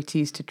and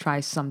expertise to try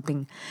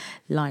something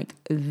like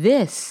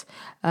this.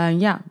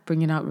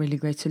 Bringing out really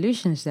great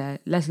solutions there.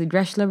 Leslie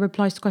Dreschler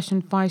replies to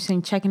question 5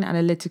 saying checking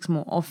analytics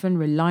more often,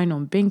 relying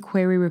on Bing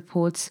query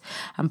reports,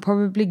 and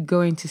probably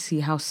going to see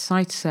how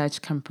site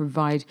search can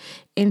provide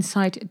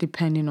insight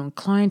depending on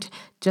client.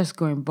 Just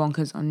going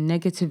bonkers on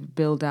negative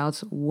build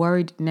outs.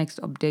 Worried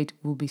next update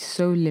will be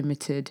too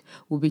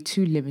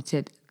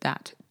limited.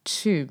 That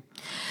too.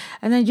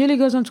 And then Julie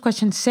goes on to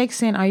question 6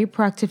 saying, are you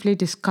proactively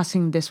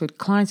discussing this with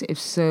clients? If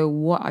so,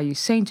 what are you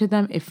saying to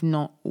them? If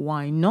not,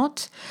 why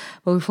not?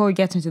 But before we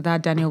get into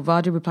that, Daniel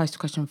Vardy replies to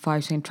question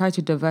 5 saying, try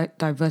to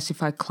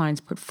diversify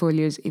clients'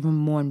 portfolios even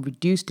more and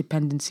reduce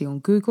dependency on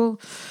Google.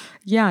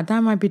 Yeah, that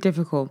might be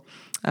difficult.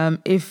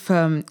 If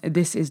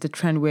this is the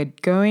trend we're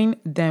going,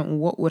 then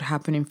what would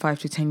happen in 5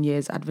 to 10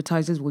 years?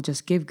 Advertisers will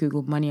just give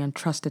Google money and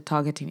trust the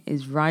targeting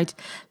is right,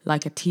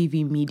 like a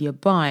TV media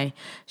buy.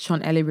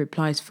 Sean Ellie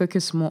replies,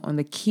 focus more on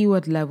the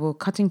keyword level,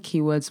 cutting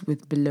keywords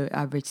with below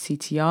average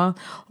CTR,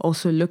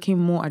 also looking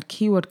more at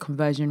keyword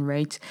conversion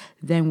rate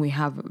than we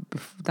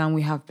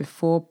have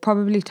before,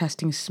 probably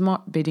testing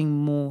smart bidding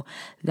more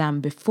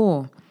than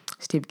before.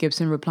 Steve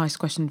Gibson replies to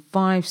question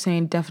 5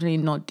 saying definitely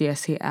not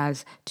DSA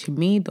as to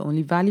me. The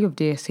only value of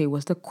DSA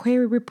was the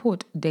query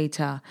report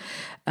data.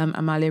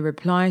 Amalia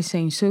replies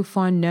saying so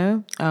far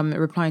no.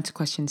 Replying to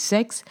question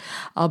 6,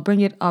 I'll bring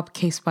it up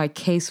case by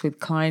case with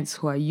clients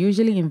who are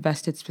usually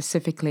invested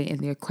specifically in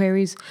their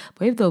queries.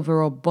 But if the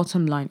overall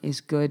bottom line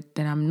is good,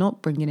 then I'm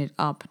not bringing it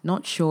up.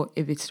 Not sure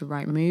if it's the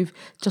right move.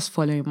 Just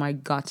following my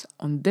gut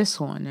on this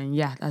one. And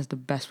that's the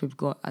best we've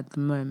got at the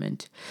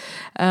moment.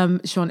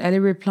 Sean Ellie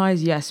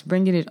replies, yes,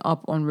 bringing it up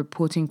up on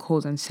reporting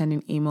calls and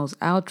sending emails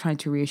out, trying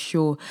to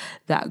reassure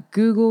that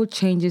Google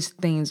changes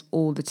things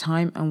all the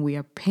time and we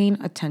are paying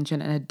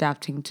attention and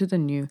adapting to the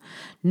new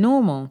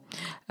normal.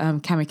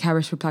 Cami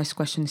Karras replies to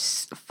question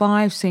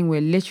 5, saying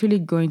we're literally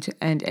going to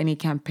end any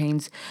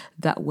campaigns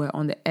that were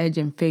on the edge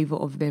in favor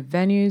of their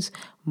venues.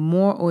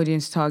 More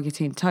audience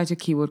targeting, tighter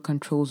keyword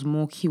controls,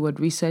 more keyword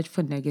research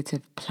for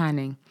negative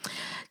planning.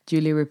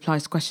 Julie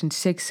replies to question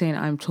 6, saying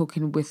I'm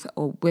talking with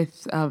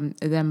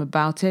them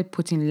about it,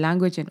 putting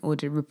language and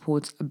audit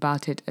reports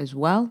about it as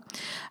well.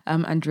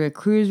 Andrea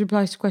Cruz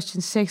replies to question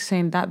 6,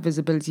 saying that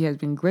visibility has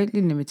been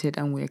greatly limited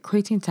and we're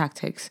creating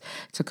tactics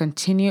to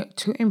continue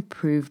to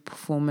improve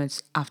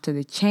performance after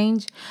the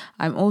change.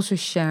 I'm also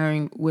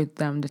sharing with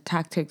them the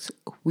tactics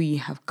we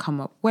have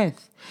come up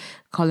with.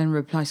 Colin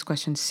replies to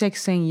question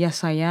 6, saying,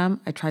 yes, I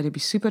am. I try to be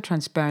super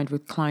transparent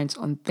with clients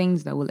on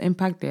things that will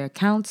impact their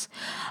accounts.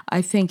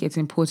 I think it's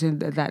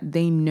important that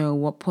they know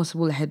what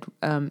possible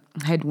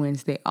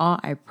headwinds they are.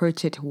 I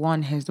approach it,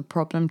 1, here's the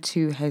problem,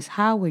 2, here's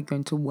how we're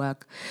going to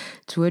work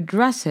to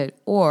address it,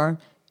 or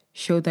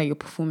show that your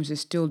performance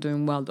is still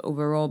doing well. The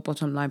overall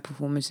bottom line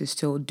performance is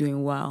still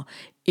doing well,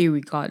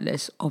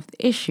 irregardless of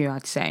the issue,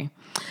 I'd say.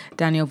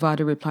 Daniel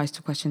Varda replies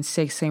to question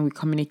 6, saying we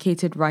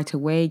communicated right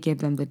away, gave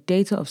them the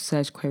data of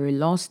search query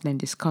loss, then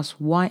discuss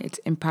why it's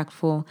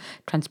impactful.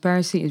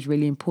 Transparency is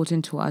really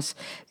important to us.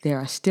 There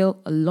are still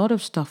a lot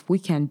of stuff we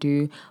can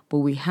do, but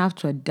we have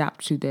to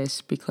adapt to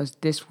this because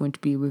this won't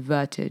be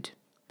reverted.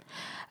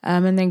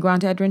 And then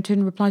Grant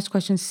Edrington replies to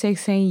question 6,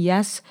 saying,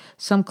 yes,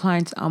 some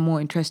clients are more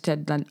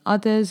interested than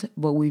others,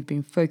 but we've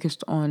been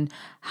focused on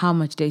how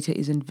much data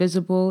is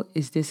invisible.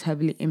 Is this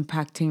heavily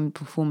impacting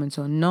performance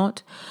or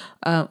not?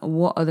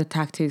 What other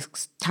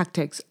tactics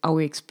are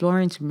we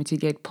exploring to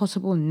mitigate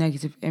possible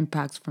negative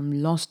impacts from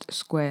lost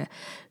square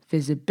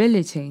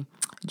visibility?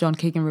 John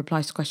Kagan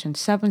replies to question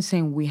 7,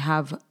 saying we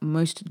have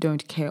most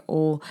don't care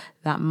all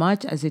that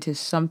much as it is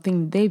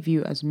something they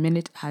view as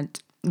minute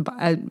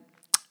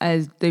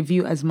as they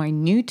view as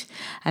minute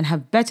and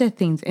have better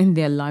things in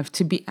their life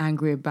to be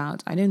angry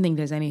about. I don't think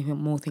there's any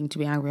more thing to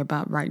be angry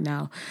about right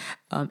now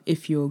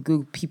if you're a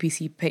Google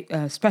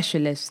PPC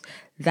specialist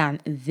than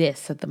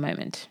this at the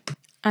moment.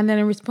 And then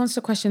in response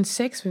to question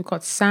 6, we've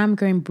got Sam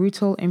going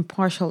brutal,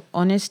 impartial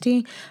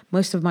honesty.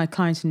 Most of my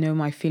clients know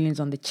my feelings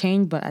on the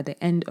change, but at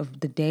the end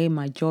of the day,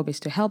 my job is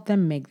to help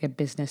them make their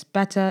business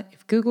better.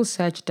 If Google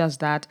search does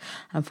that,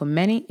 and for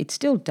many it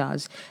still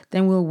does,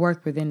 then we'll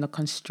work within the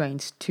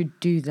constraints to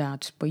do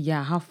that. But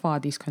yeah, how far are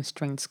these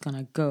constraints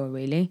gonna go,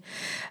 really?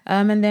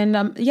 And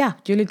then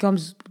Julie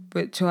comes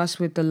to us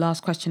with the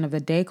last question of the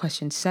day,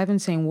 question 7,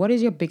 saying, what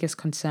is your biggest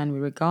concern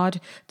with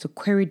regard to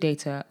query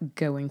data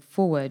going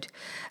forward?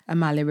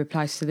 Amali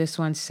replies to this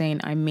one,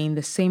 saying, I mean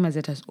the same as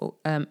it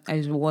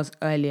was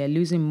earlier,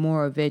 losing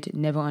more of it,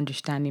 never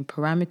understanding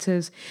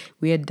parameters.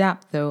 We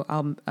adapt though.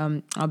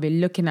 I'll be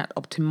looking at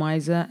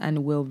Optimizer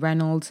and Will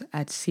Reynolds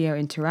at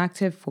Sierra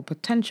Interactive for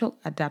potential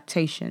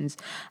adaptations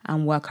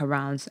and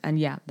workarounds. And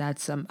yeah,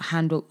 that's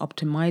handle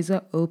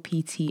Optimizer,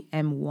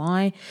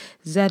 OPTMYZR,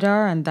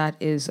 and that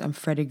is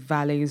Frederick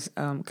Valley's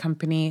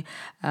company,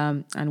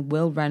 and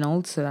Will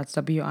Reynolds, so that's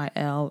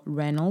WIL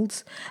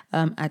Reynolds,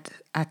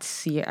 at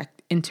Sierra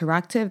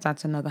Interactive,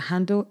 that's another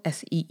handle,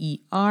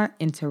 SEER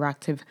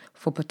Interactive,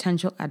 for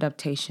potential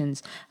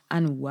adaptations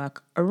and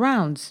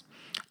workarounds.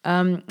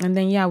 And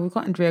then, we've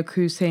got Andrea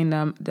Cruz saying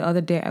the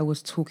other day I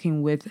was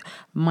talking with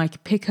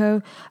Mike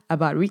Pico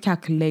about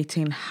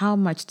recalculating how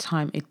much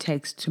time it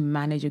takes to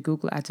manage a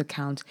Google Ads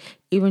account,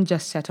 even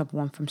just set up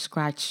one from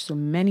scratch. So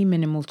many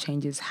minimal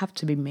changes have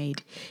to be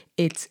made.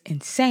 It's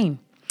insane.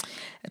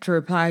 In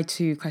reply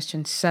to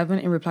question 7,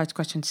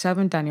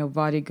 Daniel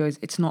Vardy goes,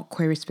 it's not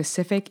query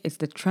specific, it's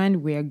the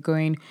trend we are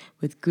going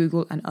with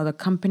Google and other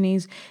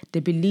companies. They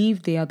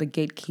believe they are the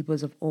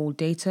gatekeepers of all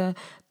data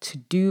to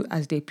do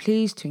as they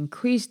please to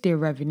increase their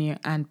revenue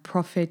and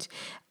profit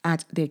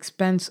at the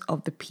expense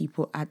of the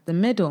people at the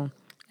middle.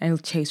 El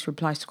Chase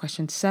replies to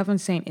question 7,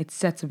 saying it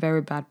sets a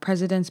very bad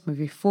precedent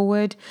moving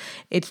forward.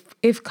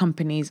 If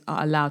companies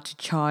are allowed to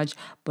charge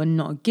but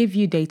not give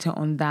you data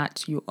on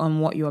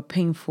what you are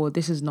paying for,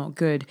 this is not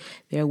good.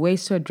 There are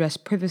ways to address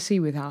privacy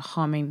without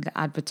harming the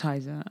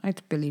advertiser. I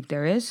believe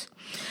there is.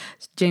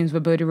 James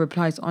Vaboda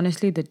replies,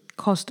 honestly, the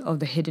cost of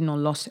the hidden or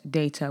lost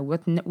data.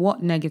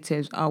 What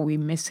negatives are we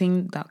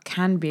missing that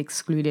can be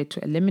excluded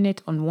to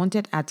eliminate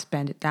unwanted ad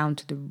spend down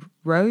the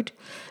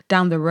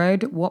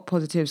road? What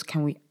positives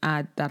can we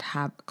add that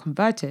have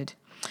converted?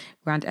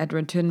 Grant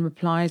Edrington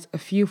replies, a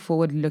few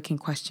forward-looking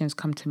questions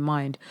come to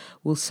mind.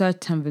 Will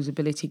search term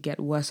visibility get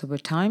worse over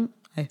time?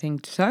 I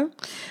think so.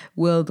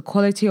 Will the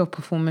quality of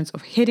performance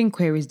of hidden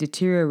queries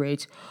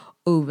deteriorate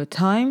over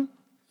time?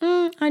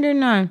 I don't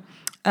know.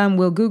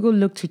 Will Google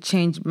look to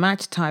change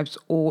match types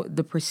or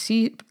the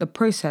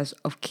process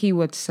of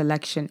keyword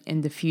selection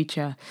in the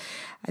future?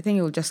 I think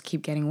it will just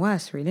keep getting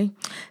worse, really.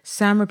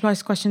 Sam replies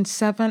to question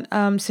 7,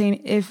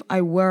 saying, if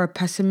I were a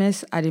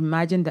pessimist, I'd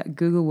imagine that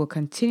Google will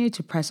continue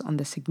to press on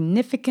the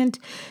significant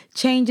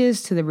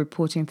changes to the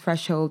reporting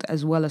threshold,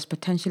 as well as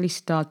potentially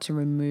start to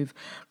remove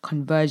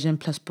conversion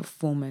plus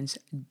performance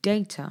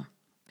data.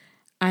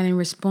 And in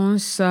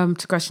response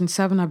to question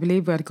 7, I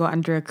believe we had got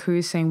Andrea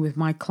Cruz saying, with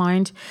my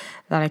client,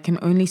 that I can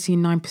only see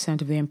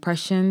 9% of the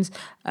impressions.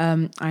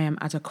 I am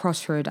at a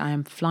crossroad. I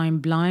am flying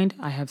blind.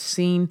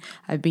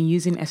 I've been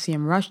using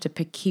SEMrush to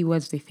pick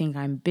keywords they think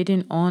I'm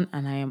bidding on,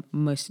 and I am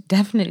most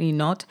definitely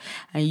not.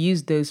 I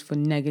use those for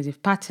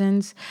negative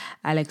patterns.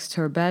 Alex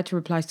Turbet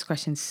replies to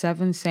question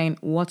 7, saying,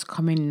 what's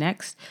coming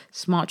next?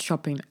 Smart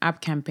shopping,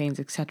 app campaigns,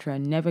 etc.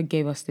 never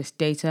gave us this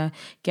data.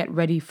 Get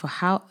ready for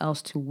how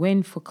else to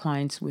win for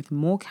clients with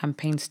more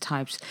campaigns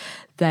types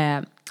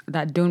that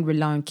don't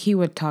rely on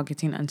keyword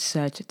targeting and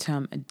search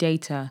term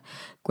data.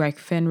 Greg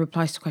Finn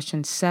replies to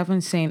question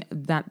 7, saying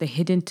that the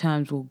hidden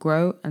terms will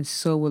grow and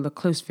so will the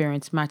close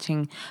variance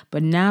matching,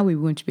 but now we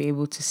won't be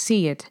able to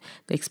see it.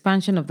 The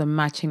expansion of the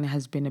matching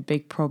has been a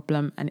big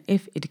problem, and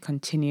if it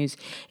continues,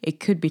 it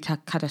could be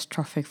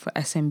catastrophic for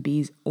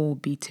SMBs or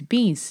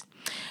B2Bs.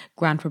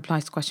 Grant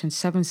replies to question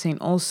 7, saying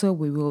also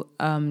will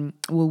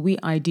we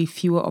ID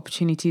fewer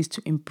opportunities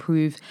to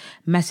improve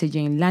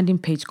messaging, landing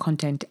page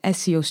content,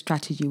 SEO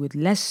strategy with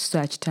less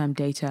search term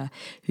data,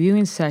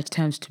 viewing search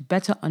terms to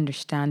better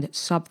understand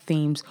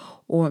sub-themes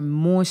or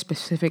more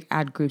specific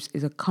ad groups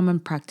is a common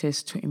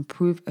practice to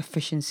improve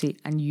efficiency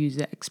and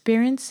user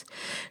experience.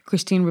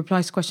 Christine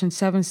replies to question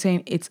 7,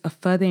 saying it's a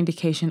further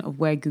indication of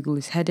where Google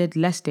is headed: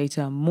 less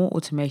data, more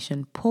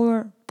automation,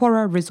 poorer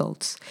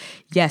results.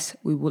 Yes,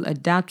 we will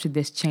adapt to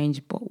this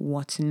change, but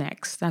what's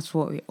next? That's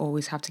what we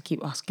always have to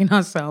keep asking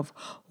ourselves.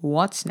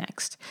 What's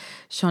next?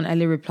 Sean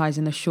Ellie replies,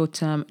 in the short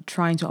term,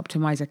 trying to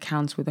optimize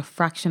accounts with a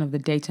fraction of the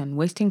data and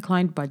wasting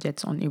client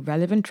budgets on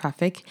irrelevant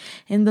traffic.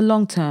 In the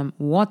long term,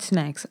 what's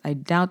next? I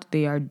doubt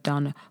they are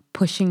done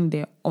pushing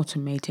their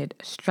automated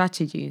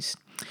strategies.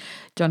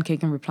 John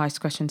Kagan replies to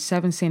question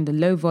 7, saying the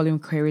low volume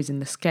queries in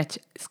the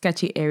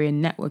sketchy area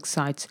network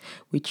sites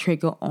we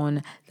trigger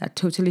on that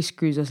totally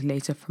screws us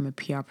later from a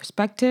PR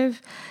perspective.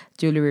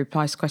 Julie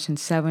replies to question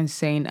 7,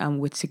 saying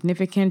with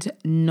significant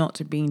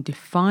not being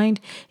defined,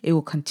 it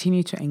will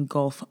continue to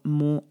engulf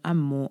more and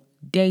more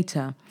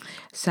data.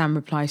 Sam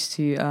replies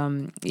to,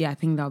 I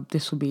think that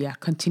this will be,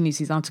 continues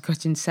his answer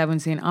question 7,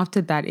 saying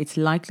after that, it's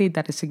likely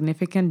that a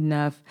significant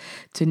nerf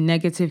to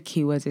negative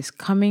keywords is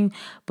coming,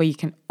 but you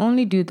can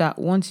only do that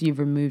once you've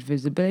removed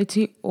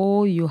visibility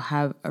or you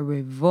have a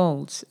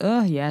revolt.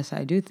 Yes,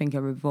 I do think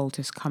a revolt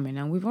is coming,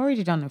 and we've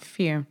already done a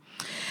few.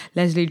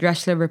 Leslie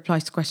Dressler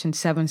replies to question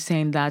 7,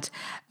 saying that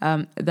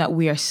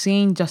we are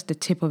seeing just the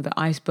tip of the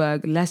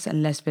iceberg, less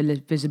and less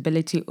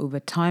visibility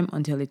over time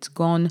until it's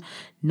gone,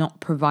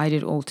 not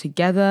provided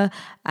altogether.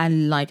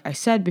 And like I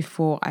said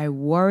before, I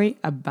worry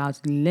about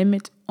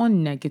limit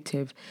on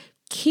negative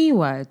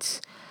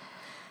keywords.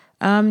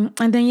 And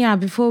then,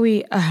 before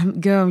we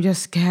go, I'm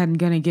just going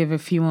to give a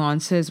few more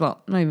answers.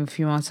 Well, not even a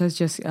few answers,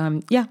 just,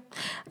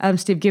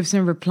 Steve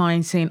Gibson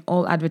replying, saying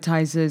all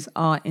advertisers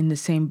are in the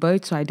same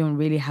boat, so I don't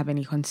really have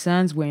any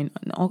concerns. We're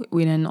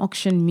in an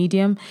auction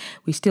medium.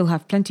 We still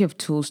have plenty of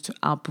tools to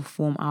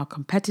outperform our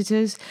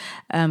competitors.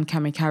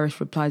 Cami Harris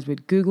replies,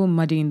 with Google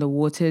muddying the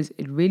waters,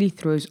 it really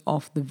throws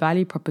off the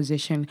value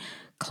proposition.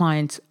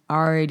 Clients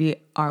already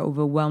are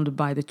overwhelmed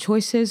by the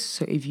choices.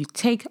 So if you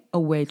take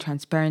away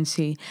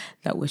transparency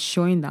that was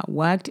showing that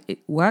it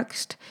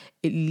works,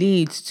 it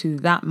leads to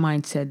that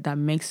mindset that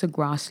makes the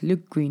grass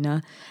look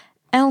greener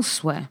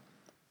elsewhere.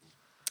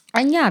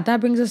 And that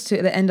brings us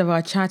to the end of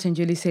our chat. And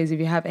Julie says, if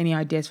you have any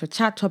ideas for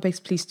chat topics,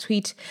 please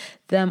tweet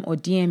them or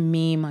DM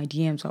me. My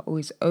DMs are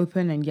always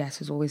open. And yes,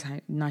 it's always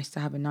nice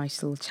to have a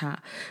nice little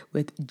chat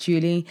with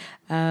Julie.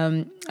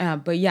 But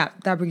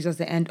that brings us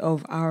to the end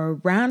of our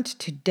rant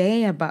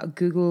today about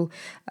Google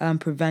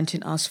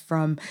preventing us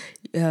from,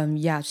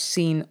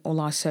 seeing all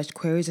our search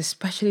queries,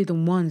 especially the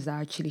ones that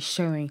are actually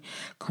showing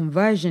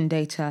conversion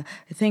data.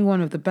 I think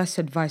one of the best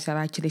advice I've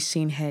actually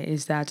seen here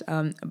is that,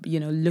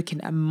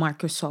 looking at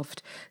Microsoft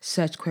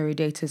search query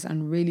data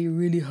and really,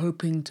 really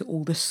hoping to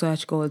all the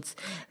search gods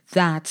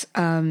that,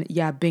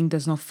 Bing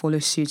does not follow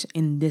suit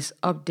in this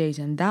update,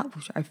 and that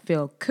which I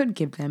feel could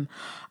give them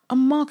a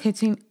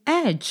marketing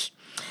edge.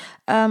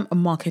 A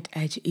market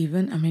edge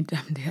even. I mean,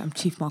 I'm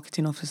chief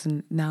marketing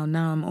officer now.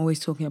 Now I'm always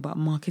talking about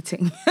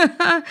marketing.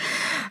 I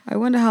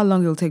wonder how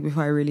long it'll take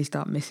before I really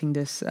start missing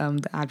this,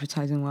 the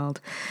advertising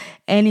world.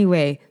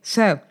 Anyway,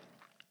 so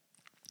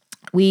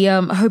we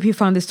hope you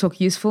found this talk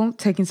useful,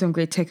 taking some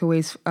great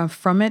takeaways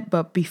from it.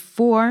 But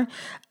before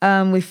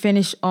we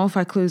finish off,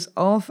 I close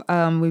off,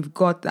 we've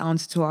got the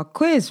answer to our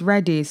quiz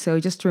ready. So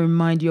just to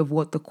remind you of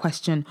what the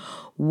question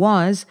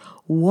was,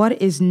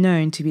 what is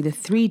known to be the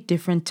 3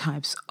 different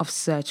types of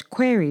search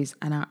queries?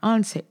 And our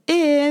answer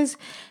is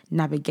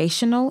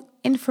navigational,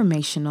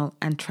 informational,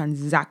 and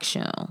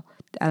transactional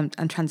and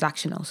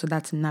transactional. So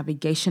that's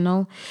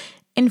navigational,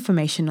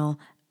 informational,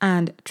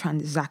 and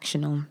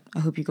transactional. I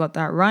hope you got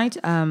that right.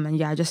 And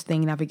yeah, I just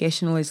think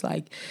navigational is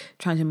like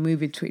trying to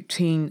move it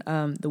between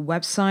the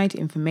website.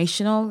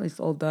 Informational is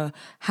all the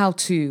how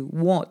to,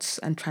 what's,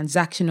 and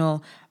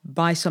transactional.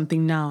 Buy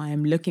something now. I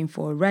am looking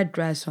for a red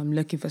dress, or I'm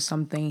looking for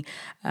something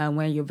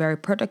where you're very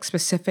product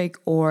specific,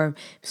 or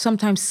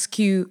sometimes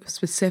SKU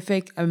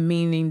specific,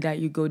 meaning that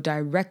you go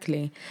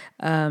directly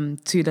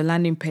to the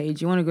landing page.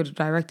 You want to go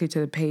directly to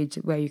the page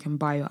where you can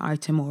buy your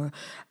item or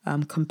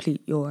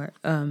complete your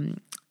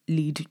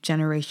lead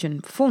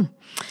generation form.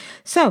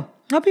 So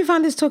hope you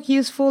found this talk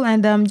useful.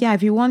 And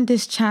if you want to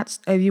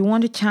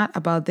chat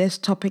about this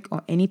topic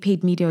or any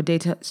paid media or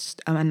data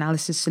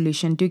analysis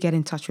solution, do get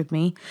in touch with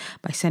me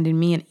by sending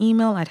me an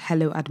email at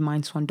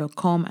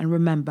hello@mindswan.com. And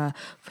remember,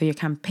 for your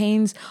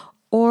campaigns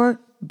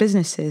or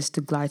businesses to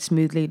glide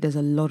smoothly, there's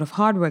a lot of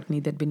hard work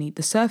needed beneath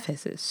the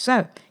surfaces.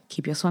 So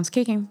keep your swans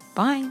kicking.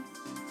 Bye.